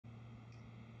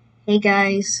Hey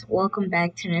guys, welcome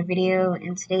back to another video.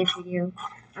 In today's video,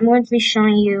 I'm going to be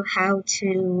showing you how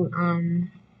to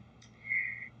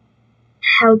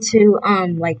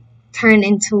like turn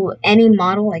into any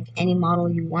model, like any model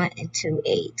you want into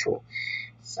a tool.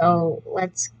 So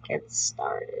let's get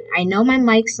started. I know my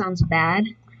mic sounds bad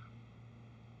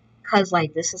cuz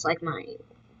like this is like my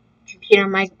computer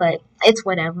mic, but it's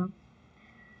whatever.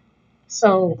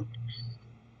 So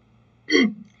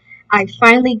I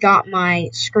finally got my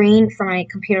screen for my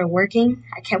computer working.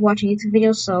 I kept watching YouTube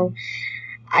videos, so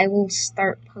I will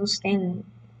start posting.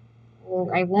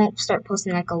 Well, I won't start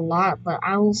posting like a lot, but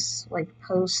I'll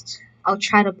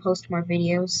try to post more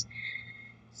videos.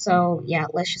 So yeah,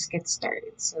 let's just get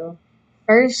started. So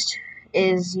first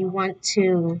is you want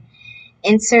to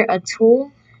insert a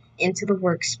tool into the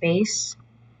workspace,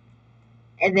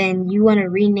 and then you want to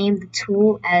rename the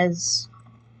tool as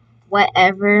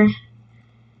whatever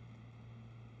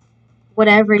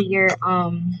whatever your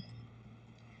um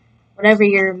whatever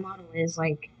your model is,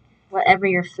 like whatever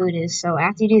your food is. So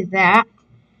after you do that,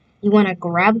 you want to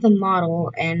grab the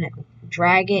model and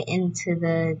drag it into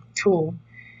the tool.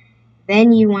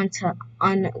 Then you want to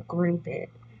ungroup it.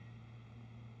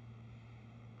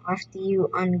 After you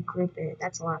ungroup it,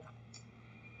 that's a lot.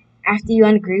 After you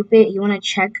ungroup it, you want to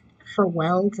check for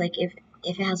welds. Like if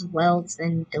it has welds,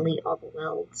 then delete all the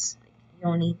welds. You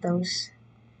don't need those.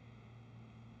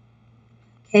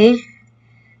 Okay.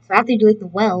 So after you delete the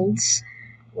welds,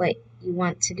 what you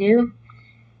want to do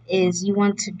is you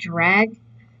want to drag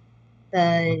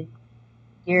the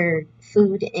your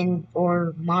food in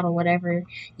or model, whatever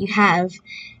you have,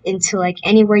 into like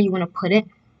anywhere you want to put it.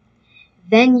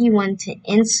 Then you want to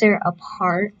insert a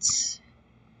part.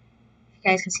 You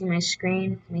guys can see my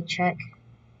screen. Let me check.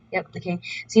 Yep, okay.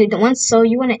 So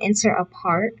you want to insert a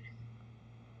part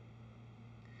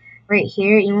right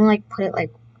here. You want to like put it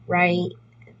like right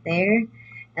there. And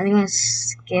then you want to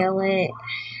scale it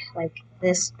like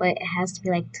this, but it has to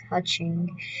be like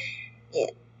touching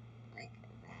it like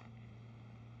that.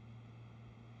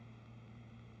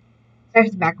 Sorry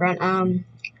for the background.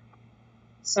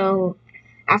 So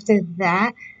after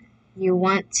that, you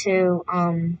want to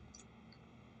you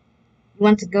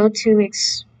want to go to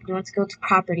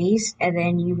properties, and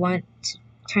then you want to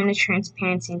turn the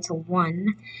transparency into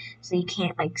 1 so you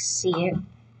can't like see it,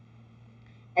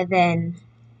 and then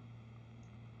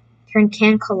turn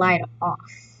can collide off.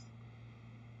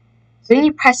 So then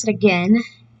you press it again,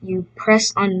 you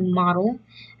press on model,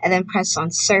 and then press on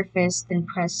surface, then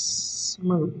press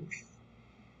smooth,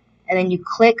 and then you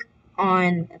click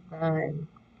on the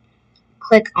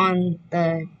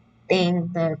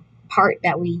the part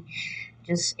that we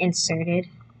just inserted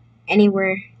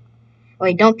anywhere.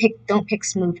 Wait, don't pick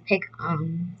smooth. Pick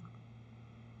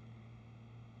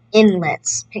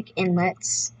inlets. Pick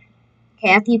inlets. Okay,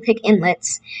 after you pick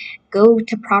inlets, go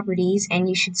to properties, and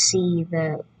you should see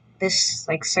this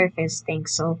like surface thing.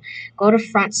 So go to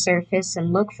front surface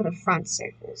and look for the front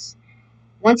surface.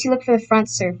 Once you look for the front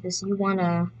surface, you want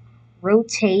to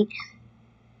rotate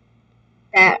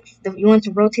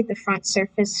the front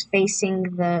surface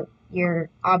facing the your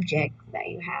object that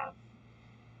you have.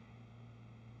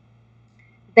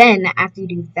 Then after you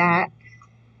do that,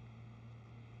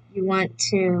 you want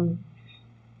to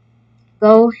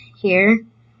go here.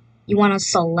 You want to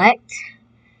select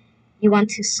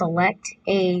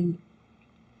a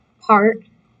part.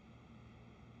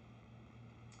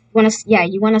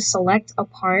 You want to select a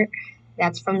part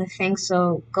that's from the thing.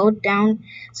 So go to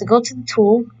the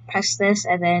tool, press this,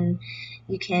 and then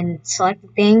you can select the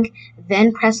thing,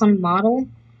 then press on model,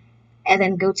 and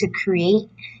then go to create,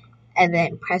 and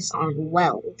then press on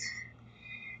weld.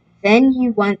 Then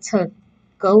you want to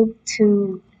go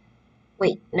to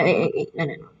wait, no,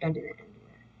 no, don't do that.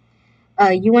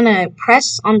 You want to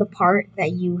press on the part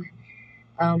that you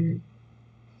um,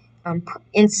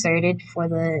 inserted for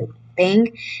the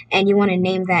thing, and you want to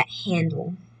name that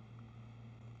handle.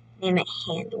 Name it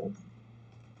handle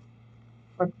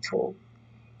for the tool.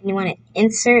 And you want to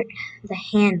insert the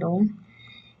handle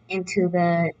into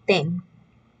the thing.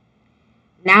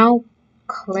 Now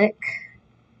click.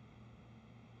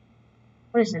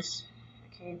 What is this?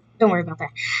 Okay, don't worry about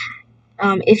that.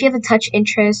 If you have a touch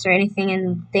interest or anything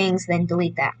in things, then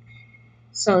delete that.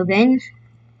 So then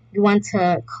you want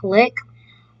to click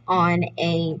on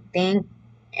a thing,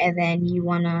 and then you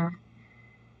want to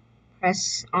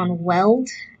press on weld,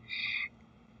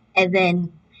 and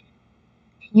then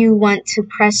you want to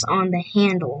press on the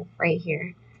handle right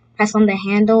here. Press on the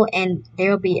handle, and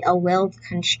there will be a weld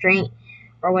constraint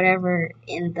or whatever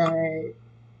in the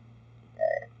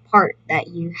part that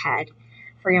you had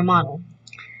for your model.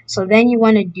 So then you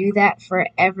want to do that for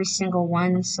every single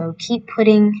one. So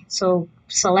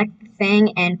select the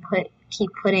thing and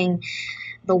keep putting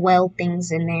the weld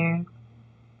things in there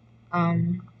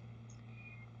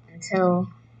until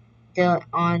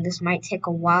this might take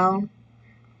a while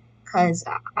because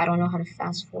I don't know how to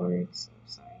fast forward. So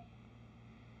sorry.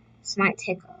 This might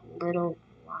take a little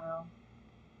while.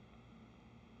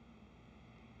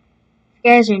 If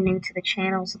you guys are new to the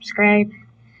channel, subscribe.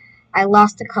 I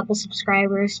lost a couple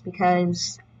subscribers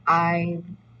because I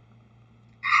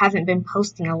haven't been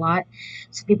posting a lot,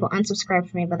 so people unsubscribe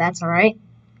from me, but that's alright.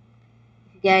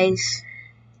 If you guys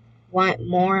want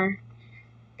more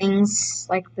things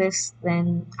like this,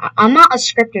 then I'm not a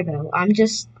scripter though. I'm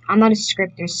not a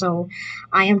scripter, so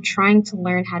I am trying to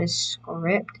learn how to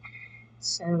script.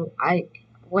 So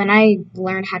when I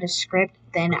learn how to script,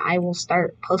 then I will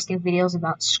start posting videos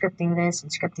about scripting this and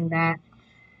scripting that,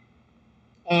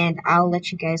 and I'll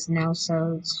let you guys know.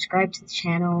 So subscribe to the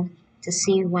channel to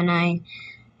see when I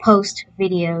post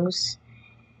videos,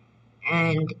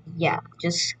 and yeah,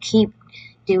 just keep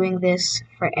doing this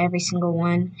for every single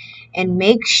one, and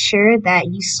make sure that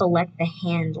you select the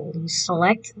handle. You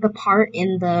select the part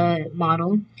in the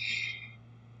model,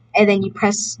 and then you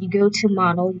go to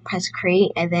model, you press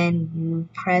create, and then you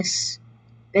press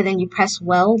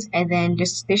weld, and then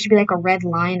there should be like a red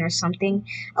line or something,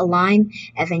 a line,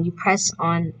 and then you press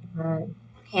on the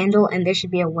handle, and there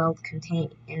should be a weld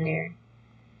contained in there.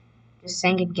 Just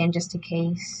saying it again just in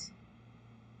case.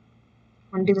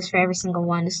 I'm gonna do this for every single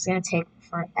one. This is gonna take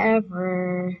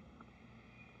forever.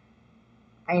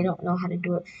 I don't know how to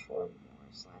do it for more,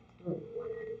 so I have to do it one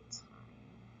at a time.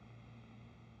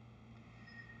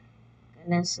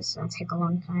 Goodness, this is gonna take a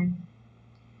long time.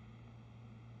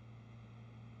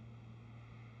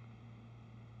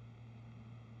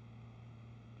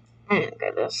 Oh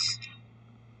goodness.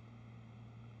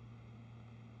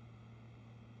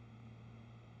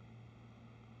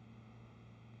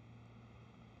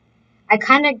 I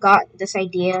kind of got this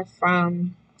idea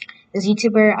from this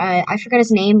YouTuber. I forgot his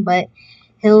name, but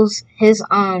his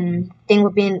thing will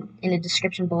be in the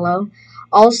description below.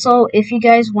 Also, if you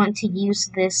guys want to use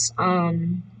this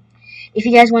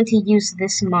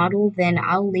model, then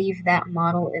I'll leave that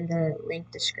model in the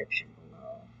link description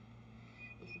below.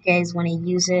 If you guys want to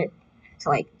use it to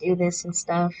like do this and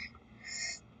stuff.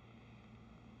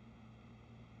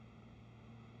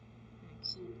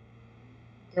 Keep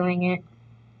doing it.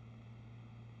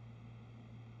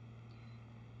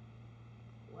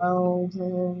 Weld.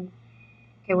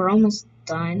 Okay, we're almost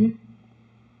done.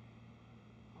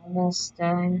 Almost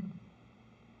done.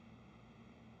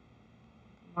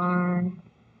 Come on.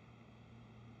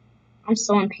 I'm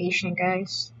so impatient,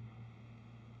 guys.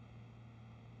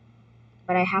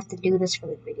 But I have to do this for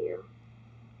the video.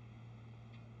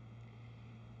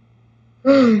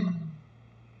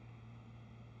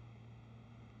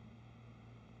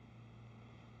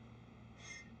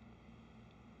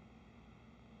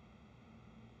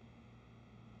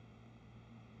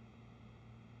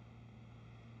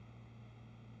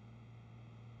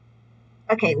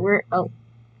 Okay, oh,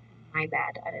 my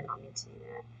bad. I did not mean to do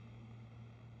that.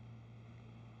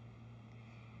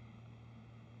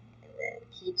 And then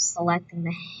keep selecting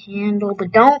the handle,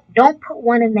 but don't put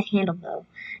one in the handle though.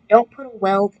 Don't put a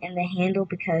weld in the handle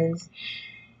because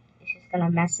it's just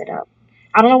gonna mess it up.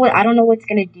 I don't know what it's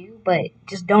gonna do, but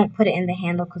just don't put it in the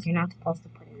handle because you're not supposed to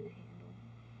put it in the handle.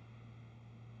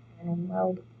 And then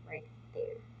weld right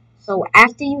there. So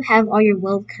after you have all your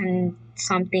weld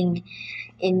something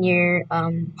in your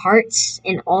parts,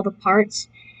 in all the parts,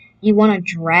 you want to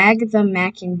drag the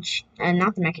not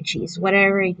the mac and cheese,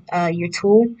 whatever your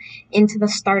tool, into the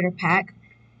starter pack,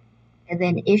 and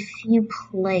then if you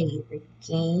play the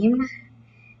game,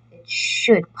 it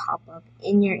should pop up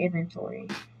in your inventory.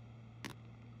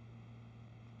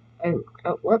 Oh,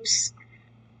 whoops.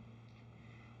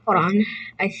 Hold on.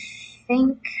 I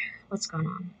think what's going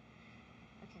on?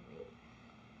 Okay, wait.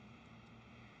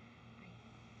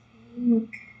 I think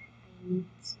I need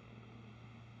to...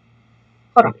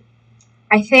 Hold on.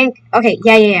 I think okay,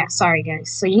 yeah. Sorry,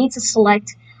 guys. So you need to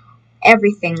select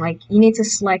everything. Like you need to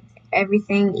select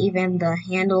everything, even the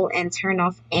handle, and turn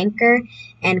off anchor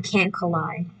and can't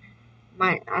collide.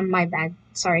 My bad.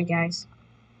 Sorry, guys.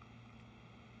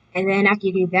 And then after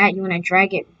you do that, you want to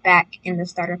drag it back in the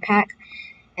starter pack.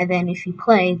 And then if you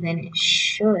play, then it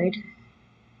should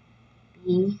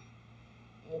be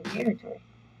in territory.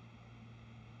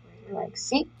 Like,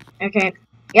 see? Okay.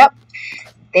 Yep.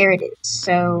 There it is.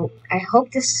 So I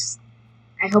hope this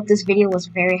video was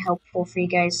very helpful for you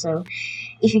guys. So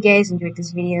if you guys enjoyed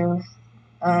this video,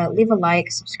 leave a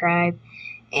like, subscribe,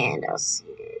 and I'll see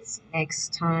you guys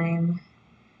next time.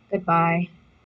 Goodbye.